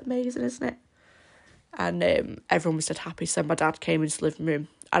 it's amazing, isn't it? And everyone was dead happy. So my dad came into the living room.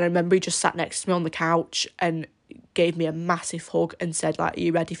 And I remember he just sat next to me on the couch and gave me a massive hug and said, like, are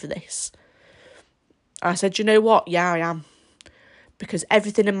you ready for this? And I said, you know what? Yeah, I am. Because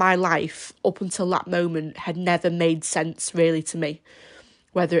everything in my life up until that moment had never made sense really to me.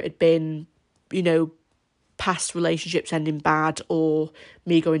 Whether it had been, past relationships ending bad or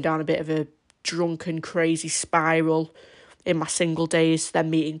me going down a bit of a drunken, crazy spiral in my single days, to then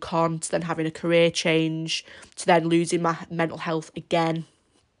meeting Con, to then having a career change, to then losing my mental health again,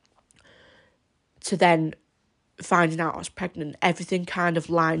 to then finding out I was pregnant. Everything kind of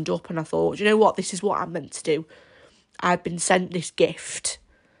lined up and I thought, you know what, this is what I'm meant to do. I've been sent this gift,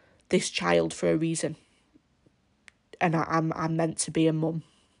 this child, for a reason. And I'm meant to be a mum.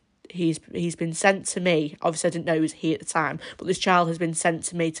 He's been sent to me. Obviously, I didn't know he was here at the time, but this child has been sent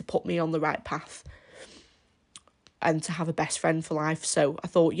to me to put me on the right path and to have a best friend for life. So I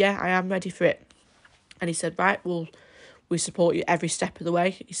thought, yeah, I am ready for it. And he said, right, well, we support you every step of the way.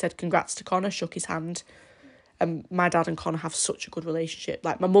 He said, congrats to Connor, shook his hand. And my dad and Connor have such a good relationship.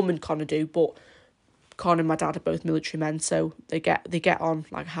 Like, my mum and Connor do, but Connor and my dad are both military men, so they get on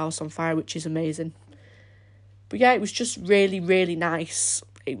like a house on fire, which is amazing. But yeah, it was just really, really nice.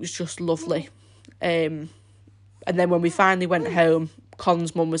 It was just lovely. And then when we finally went home,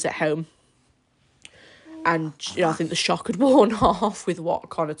 Con's mum was at home. And, I think the shock had worn off with what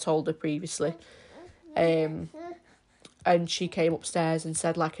Connor told her previously. And she came upstairs and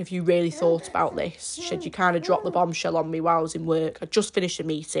said, like, have you really thought about this? She said, you kind of dropped the bombshell on me while I was in work. I just finished a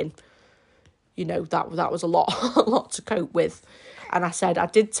meeting. That was a lot to cope with. And I said, I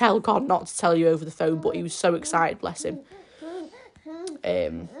did tell Con not to tell you over the phone, but he was so excited, bless him.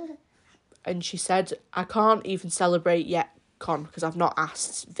 And she said, I can't even celebrate yet, Con, because I've not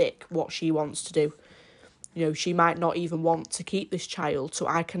asked Vic what she wants to do. She might not even want to keep this child, so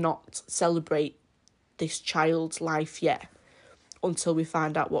I cannot celebrate this child's life yet until we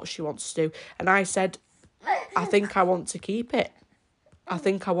find out what she wants to do. And I said, I think I want to keep it. I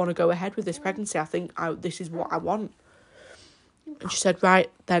think I want to go ahead with this pregnancy. I think this is what I want. And she said, right,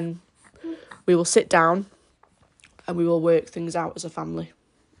 then we will sit down and we will work things out as a family.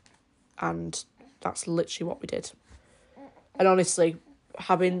 And that's literally what we did. And honestly,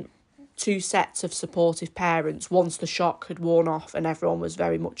 having two sets of supportive parents, once the shock had worn off and everyone was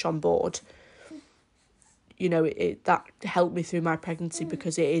very much on board, that helped me through my pregnancy,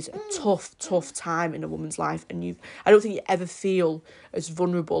 because it is a tough time in a woman's life. And I don't think you ever feel as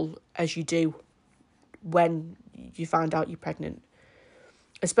vulnerable as you do when you find out you're pregnant.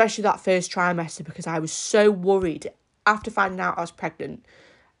 Especially that first trimester, because I was so worried. After finding out I was pregnant,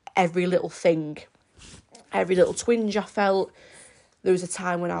 every little thing, every little twinge I felt. There was a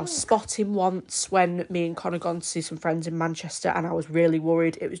time when I was spotting once when me and Connor gone to see some friends in Manchester, and I was really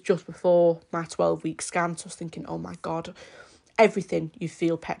worried. It was just before my 12-week scan, so I was thinking, oh my God, everything you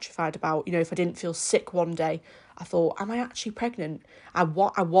feel petrified about. If I didn't feel sick one day, I thought, am I actually pregnant? I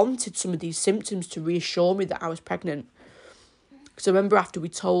wanted some of these symptoms to reassure me that I was pregnant. Because I remember after we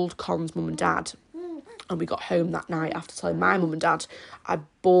told Con's mum and dad, and we got home that night after telling my mum and dad, I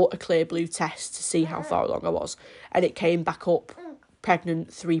bought a clear blue test to see how far along I was, and it came back up pregnant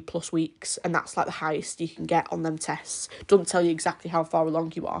 3+ weeks, and that's like the highest you can get on them tests. Doesn't tell you exactly how far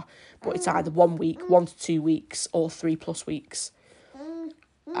along you are, but it's either 1 week, 1 to 2 weeks, or 3+ weeks.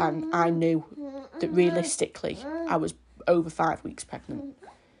 And I knew that realistically I was over 5 weeks pregnant.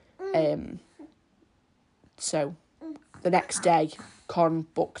 So the next day, Con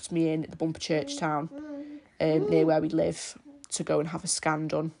booked me in at the Bumper Church Town, near where we live, to go and have a scan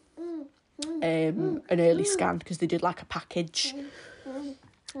done. An early scan, because they did like a package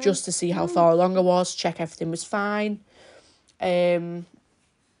just to see how far along I was, check everything was fine. And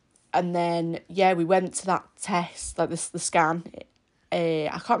then, we went to that test, like the scan. I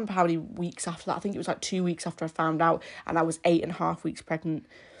can't remember how many weeks after that. I think it was like 2 weeks after I found out, and I was 8.5 weeks pregnant.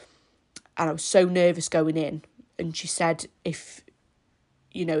 And I was so nervous going in. And she said, if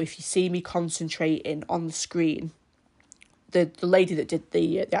you see me concentrating on the screen, the lady that did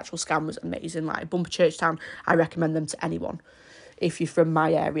the actual scan was amazing. Like, Bumper Church Town, I recommend them to anyone if you're from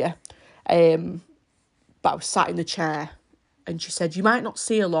my area. But I was sat in the chair, and she said, you might not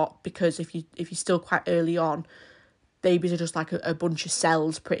see a lot, because if you're still quite early on, babies are just like a bunch of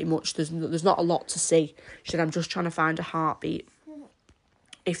cells, pretty much. There's not a lot to see. She said, I'm just trying to find a heartbeat,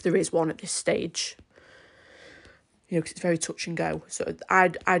 if there is one at this stage. You know, because it's very touch and go. So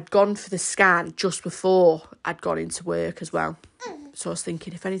I'd gone for the scan just before I'd gone into work as well. So I was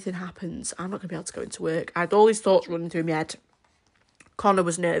thinking, if anything happens, I'm not going to be able to go into work. I had all these thoughts running through my head. Connor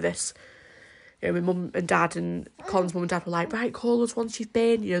was nervous. You know, my mum and dad and Connor's mum and dad were like, right, call us once you've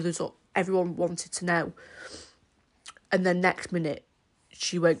been. You know, everyone wanted to know. And then next minute,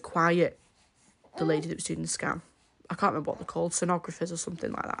 she went quiet, the lady that was doing the scan. I can't remember what they're called, sonographers or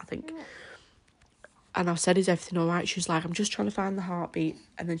something like that, I think. And I said, is everything all right? She was like, I'm just trying to find the heartbeat.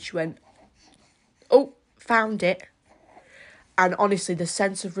 And then she went, oh, found it. And honestly, the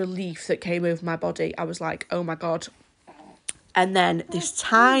sense of relief that came over my body, I was like, oh my God. And then this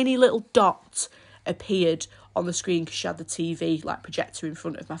tiny little dot appeared on the screen because she had the TV, like, projector in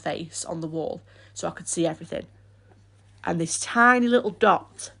front of my face on the wall, so I could see everything. And this tiny little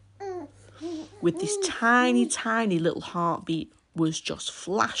dot with this tiny, tiny little heartbeat was just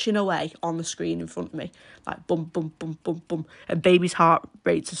flashing away on the screen in front of me, like bum, bum, bum, bum, bum. And baby's heart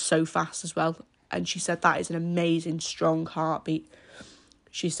rates are so fast as well. And she said, that is an amazing, strong heartbeat.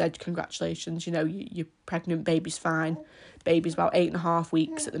 She said, congratulations, you know, you're pregnant, baby's fine. Baby's about 8.5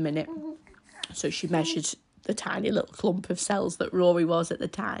 weeks at the minute. So she measured the tiny little clump of cells that Rory was at the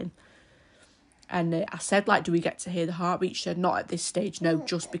time. And I said, like, do we get to hear the heartbeat? She said, not at this stage, no,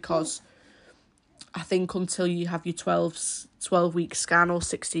 just because I think until you have your 12-week scan or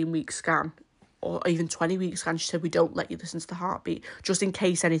 16-week scan or even 20-week scan, she said, we don't let you listen to the heartbeat, just in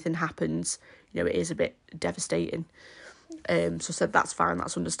case anything happens. You know, it is a bit devastating. So I said, that's fine,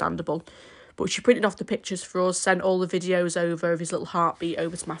 that's understandable. But she printed off the pictures for us, sent all the videos over of his little heartbeat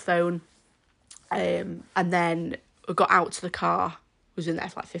over to my phone. And then I got out to the car, was in there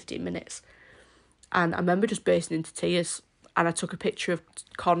for like 15 minutes. And I remember just bursting into tears. And I took a picture of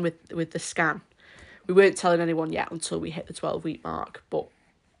Con with the scan. We weren't telling anyone yet until we hit the 12-week mark. But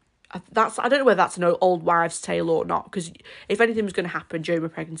I don't know whether that's an old wives' tale or not. Because if anything was going to happen during my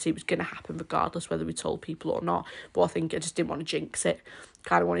pregnancy, it was going to happen regardless whether we told people or not. But I think I just didn't want to jinx it.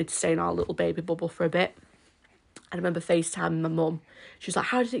 Kind of wanted to stay in our little baby bubble for a bit. And I remember FaceTiming my mum. She was like,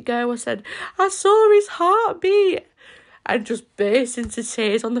 how did it go? I said, I saw his heartbeat. And just burst into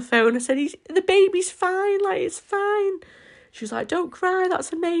tears on the phone. I said, the baby's fine, like, it's fine. She was like, don't cry,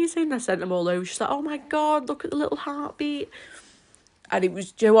 that's amazing. I sent them all over. She's like, oh my God, look at the little heartbeat. And it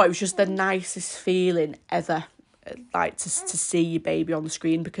was, do you know what, it was just the nicest feeling ever, like, to see your baby on the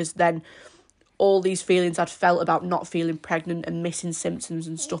screen, because then all these feelings I'd felt about not feeling pregnant and missing symptoms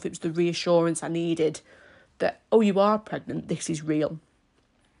and stuff, it was the reassurance I needed that, oh, you are pregnant, this is real.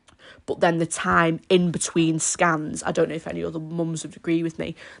 But then the time in between scans, I don't know if any other mums would agree with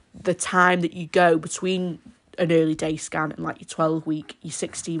me, the time that you go between an early day scan and like your 12-week, your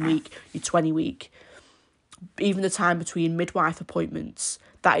 16-week, your 20-week, even the time between midwife appointments,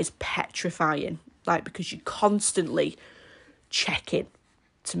 that is petrifying. Like, because you're constantly checking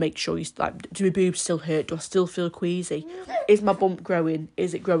to make sure you, like, do my boobs still hurt? Do I still feel queasy? Is my bump growing?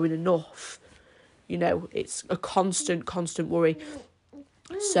 Is it growing enough? You know, it's a constant worry.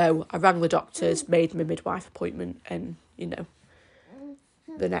 So I rang the doctors, made my midwife appointment, and, you know,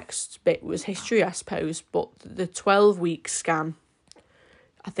 the next bit was history, I suppose. But the 12-week scan,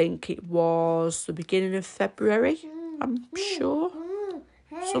 I think it was the beginning of February, I'm sure.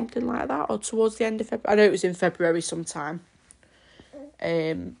 Something like that, or towards the end of February. I know it was in February sometime.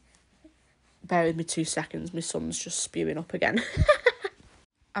 Bear with me 2 seconds, my son's just spewing up again.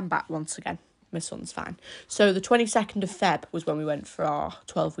 I'm back once again. My son's fine. So the 22nd of Feb was when we went for our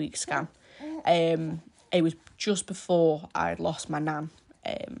 12-week scan. It was just before I'd lost my nan.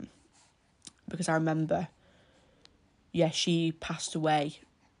 Because I remember, she passed away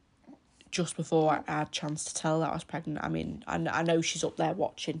just before I had a chance to tell her that I was pregnant. I mean, I know she's up there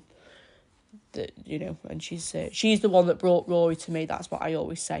watching, you know, and she's the one that brought Rory to me. That's what I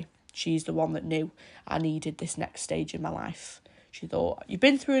always say. She's the one that knew I needed this next stage in my life. She thought, you've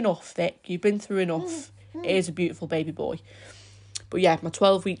been through enough, Vic. You've been through enough. It is a beautiful baby boy. But yeah, my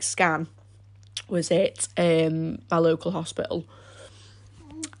 12-week scan was at my local hospital.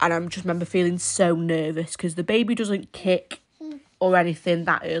 And I just remember feeling so nervous because the baby doesn't kick or anything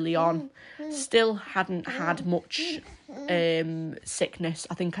that early on. Still hadn't had much sickness.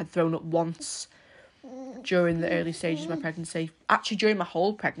 I think I'd thrown up once during the early stages of my pregnancy. Actually, during my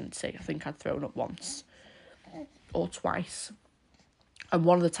whole pregnancy, I think I'd thrown up once or twice. And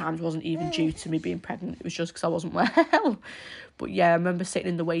one of the times wasn't even due to me being pregnant. It was just because I wasn't well. But yeah, I remember sitting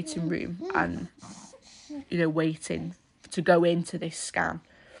in the waiting room and, you know, waiting to go into this scan.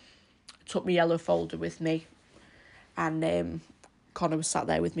 I took my yellow folder with me. And Connor was sat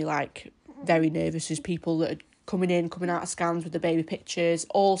there with me, like, very nervous. There's people that are coming out of scans with the baby pictures,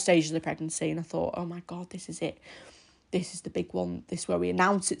 all stages of the pregnancy. And I thought, oh my God, this is it. This is the big one. This is where we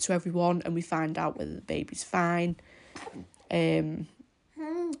announce it to everyone and we find out whether the baby's fine.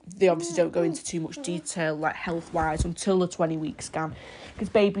 They obviously don't go into too much detail, like health-wise, until the 20-week scan, because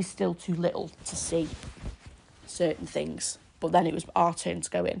baby's still too little to see certain things. But then it was our turn to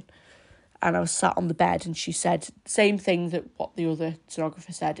go in, and I was sat on the bed, and she said same thing that what the other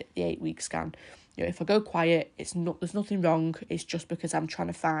sonographer said at the 8-week scan. You know, if I go quiet, there's nothing wrong. It's just because I'm trying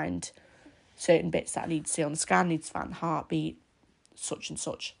to find certain bits that I need to see on the scan. I need to find the heartbeat, such and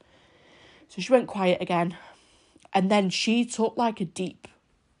such. So she went quiet again, and then she took like a deep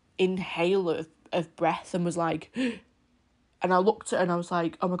inhale of breath and was like, and I looked at her and I was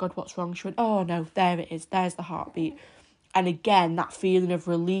like, oh my God, what's wrong? She went, oh no, there it is, there's the heartbeat. And again, that feeling of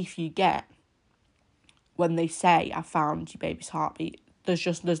relief you get when they say, I found your baby's heartbeat,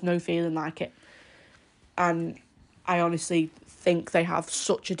 there's no feeling like it. And I honestly think they have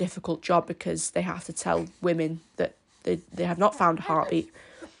such a difficult job, because they have to tell women that they have not found a heartbeat.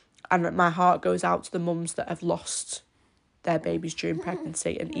 And my heart goes out to the mums that have lost their babies during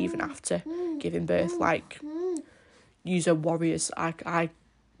pregnancy and even after giving birth. Like, yous are warriors. I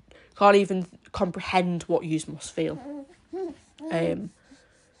can't even comprehend what yous must feel. But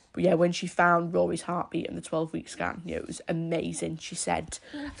yeah, when she found Rory's heartbeat in the 12-week scan, you know, it was amazing. She said,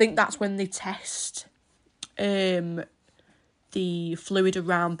 I think that's when they test the fluid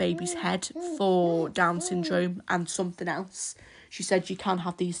around baby's head for Down syndrome and something else. She said, you can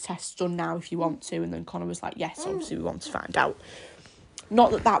have these tests done now if you want to. And then Connor was like, yes, obviously we want to find out.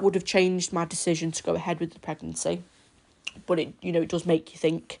 Not that would have changed my decision to go ahead with the pregnancy, but it, you know, it does make you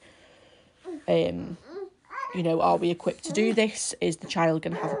think, you know, are we equipped to do this? Is the child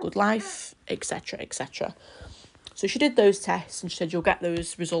going to have a good life? Etc, etc. So she did those tests, and she said, you'll get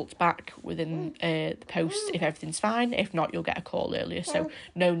those results back within the post if everything's fine. If not, you'll get a call earlier. So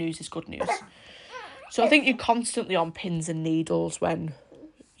no news is good news. So I think you're constantly on pins and needles when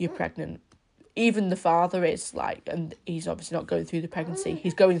you're pregnant. Even the father is, like, and he's obviously not going through the pregnancy.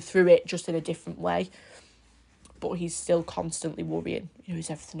 He's going through it just in a different way. But he's still constantly worrying, you know, is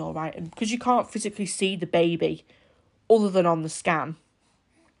everything all right? And because you can't physically see the baby other than on the scan,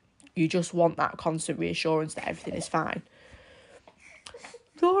 you just want that constant reassurance that everything is fine.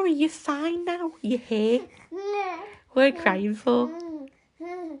 Rory, you're fine now. You're here. What are you crying for?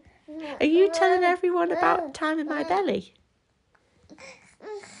 Are you telling everyone about time in my belly?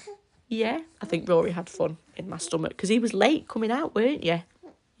 Yeah, I think Rory had fun in my stomach, because he was late coming out, weren't you?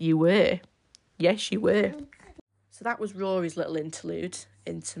 You were. Yes, you were. So that was Rory's little interlude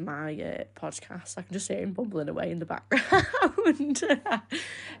into my podcast. I can just hear him bumbling away in the background.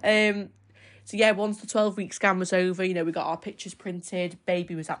 So yeah, once the 12-week scan was over, you know, we got our pictures printed.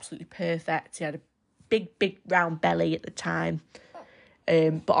 Baby was absolutely perfect. He had a big round belly at the time.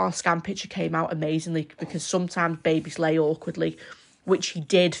 But our scan picture came out amazingly, because sometimes babies lay awkwardly, which he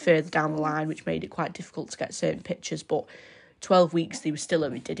did further down the line, which made it quite difficult to get certain pictures. But 12 weeks, they were still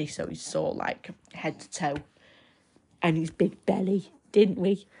over, did he? So he saw, like, head to toe. And his big belly, didn't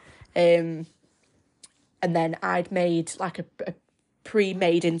we? And then I'd made, like, a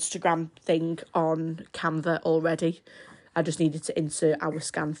pre-made Instagram thing on Canva already. I just needed to insert our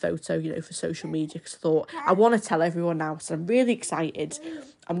scan photo, you know, for social media, because I thought, I want to tell everyone now, so I'm really excited.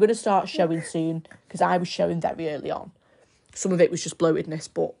 I'm going to start showing soon, because I was showing very early on. Some of it was just bloatedness,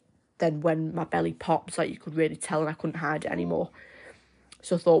 but then when my belly popped, like, you could really tell, and I couldn't hide it anymore.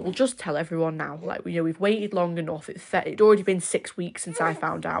 So I thought, we'll just tell everyone now. Like, you know, we've waited long enough. It'd already been 6 weeks since I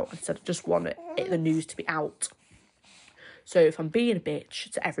found out. I said, I just want the news to be out. So if I'm being a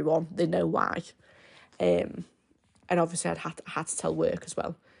bitch to everyone, they know why. And obviously I had to tell work as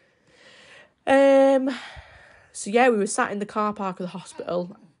well. So yeah, we were sat in the car park of the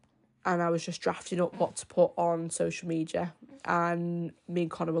hospital, and I was just drafting up what to put on social media. And me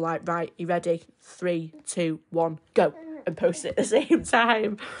and Connor were like, right, you ready? 3, 2, 1, go. And post it at the same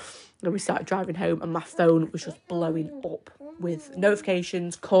time. And we started driving home, and my phone was just blowing up with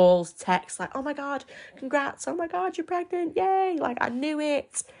notifications, calls, texts, like, oh my God, congrats, oh my God, you're pregnant, yay, like, I knew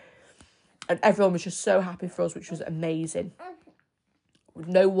it. And everyone was just so happy for us, which was amazing.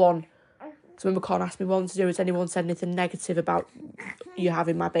 No one, so remember Con asked me once, has anyone said anything negative about you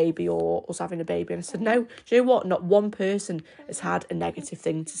having my baby or us having a baby? And I said, no. Do you know what? Not one person has had a negative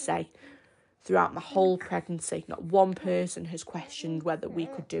thing to say. Throughout my whole pregnancy, not one person has questioned whether we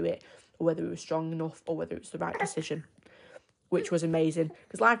could do it, or whether we were strong enough, or whether it was the right decision, which was amazing.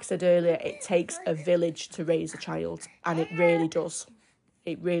 Because like I said earlier, it takes a village to raise a child, and it really does.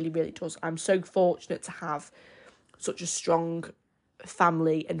 It really, really does. I'm so fortunate to have such a strong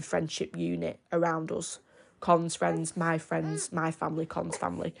family and friendship unit around us. Con's friends, my family, Con's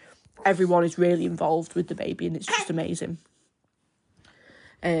family. Everyone is really involved with the baby, and it's just amazing.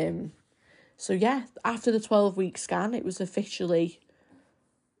 So yeah, after the 12-week scan, I was officially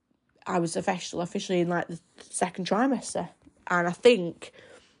in like the second trimester. And I think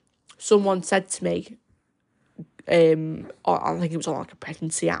someone said to me, I think it was on like a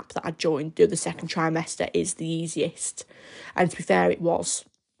pregnancy app that I joined, the second trimester is the easiest. And to be fair, it was,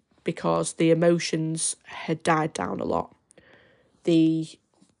 because the emotions had died down a lot. The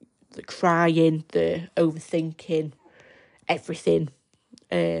crying, the overthinking, everything.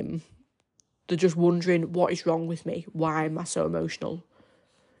 They're just wondering what is wrong with me. Why am I so emotional?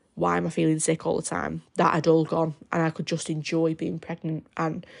 Why am I feeling sick all the time? That had all gone, and I could just enjoy being pregnant,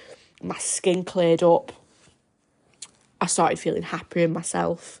 and my skin cleared up. I started feeling happier in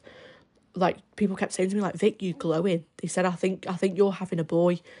myself. Like, people kept saying to me, like, Vic, you're glowing. They said, I think you're having a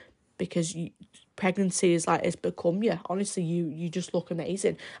boy, because pregnancy is like, it's become you. Honestly, you just look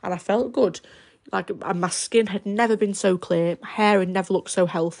amazing. And I felt good. Like, my skin had never been so clear. My hair had never looked so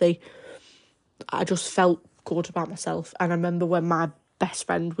healthy. I just felt good about myself. And I remember when my best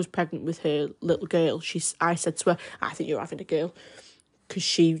friend was pregnant with her little girl, I said to her, I think you're having a girl, because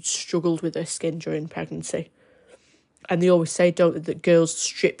she struggled with her skin during pregnancy. And they always say, don't they, that girls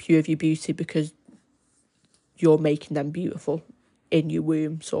strip you of your beauty because you're making them beautiful in your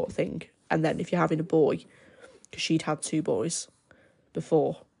womb, sort of thing. And then if you're having a boy, because she'd had 2 boys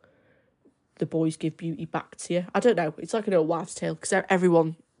before, the boys give beauty back to you. I don't know, it's like an old wives' tale, because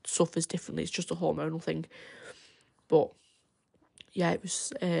everyone suffers differently. It's just a hormonal thing. But yeah, it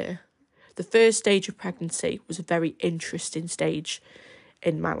was the first stage of pregnancy was a very interesting stage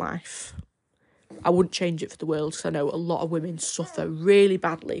in my life. I wouldn't change it for the world, because I know a lot of women suffer really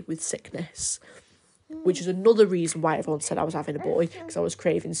badly with sickness, which is another reason why everyone said I was having a boy, because I was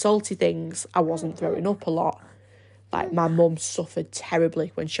craving salty things. I wasn't throwing up a lot. Like, my mum suffered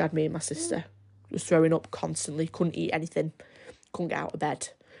terribly when she had me and my sister. Was throwing up constantly, couldn't eat anything, couldn't get out of bed,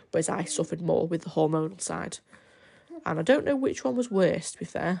 whereas I suffered more with the hormonal side. And I don't know which one was worse, to be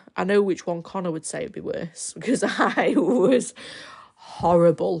fair. I know which one Connor would say would be worse, because I was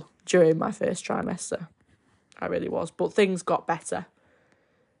horrible during my first trimester. I really was. But things got better.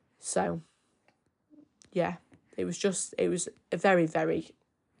 So, yeah, it was a very, very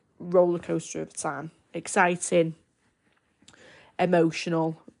roller coaster of a time. Exciting,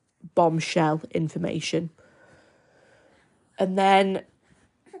 emotional, bombshell information. And then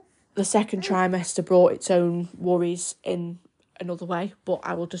the second trimester brought its own worries in another way, but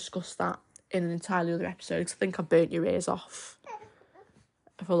I will discuss that in an entirely other episode, because I think I've burnt your ears off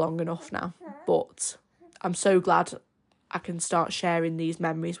for long enough now. But I'm so glad I can start sharing these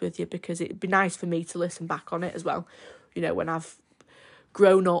memories with you, because it'd be nice for me to listen back on it as well, you know, when I've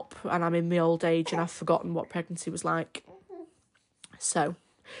grown up and I'm in my old age and I've forgotten what pregnancy was like. So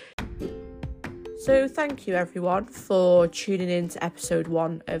thank you everyone for tuning in to episode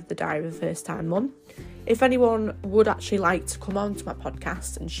 1 of the Diary of a First Time Mum. If anyone would actually like to come on to my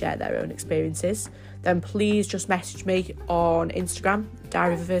podcast and share their own experiences, then please just message me on Instagram,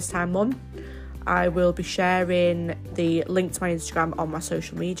 Diary of a First Time Mum. I will be sharing the link to my Instagram on my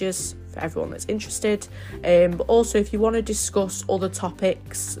social medias for everyone that's interested. But also, if you want to discuss other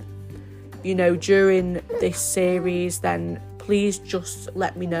topics, you know, during this series, then please just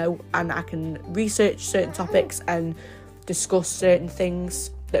let me know, and I can research certain topics and discuss certain things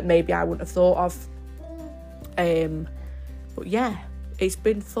that maybe I wouldn't have thought of. But yeah, it's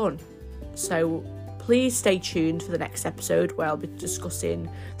been fun. So please stay tuned for the next episode, where I'll be discussing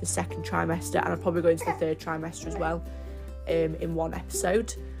the second trimester, and I'll probably go into the third trimester as well, in one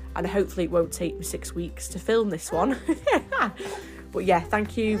episode. And hopefully it won't take me 6 weeks to film this one. But yeah,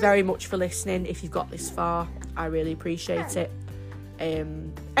 thank you very much for listening. If you've got this far, I really appreciate it.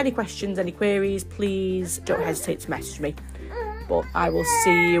 Any questions, any queries, please don't hesitate to message me. But I will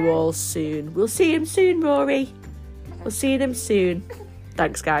see you all soon. We'll see him soon, Rory. We'll see them soon.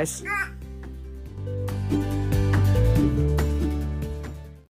 Thanks, guys.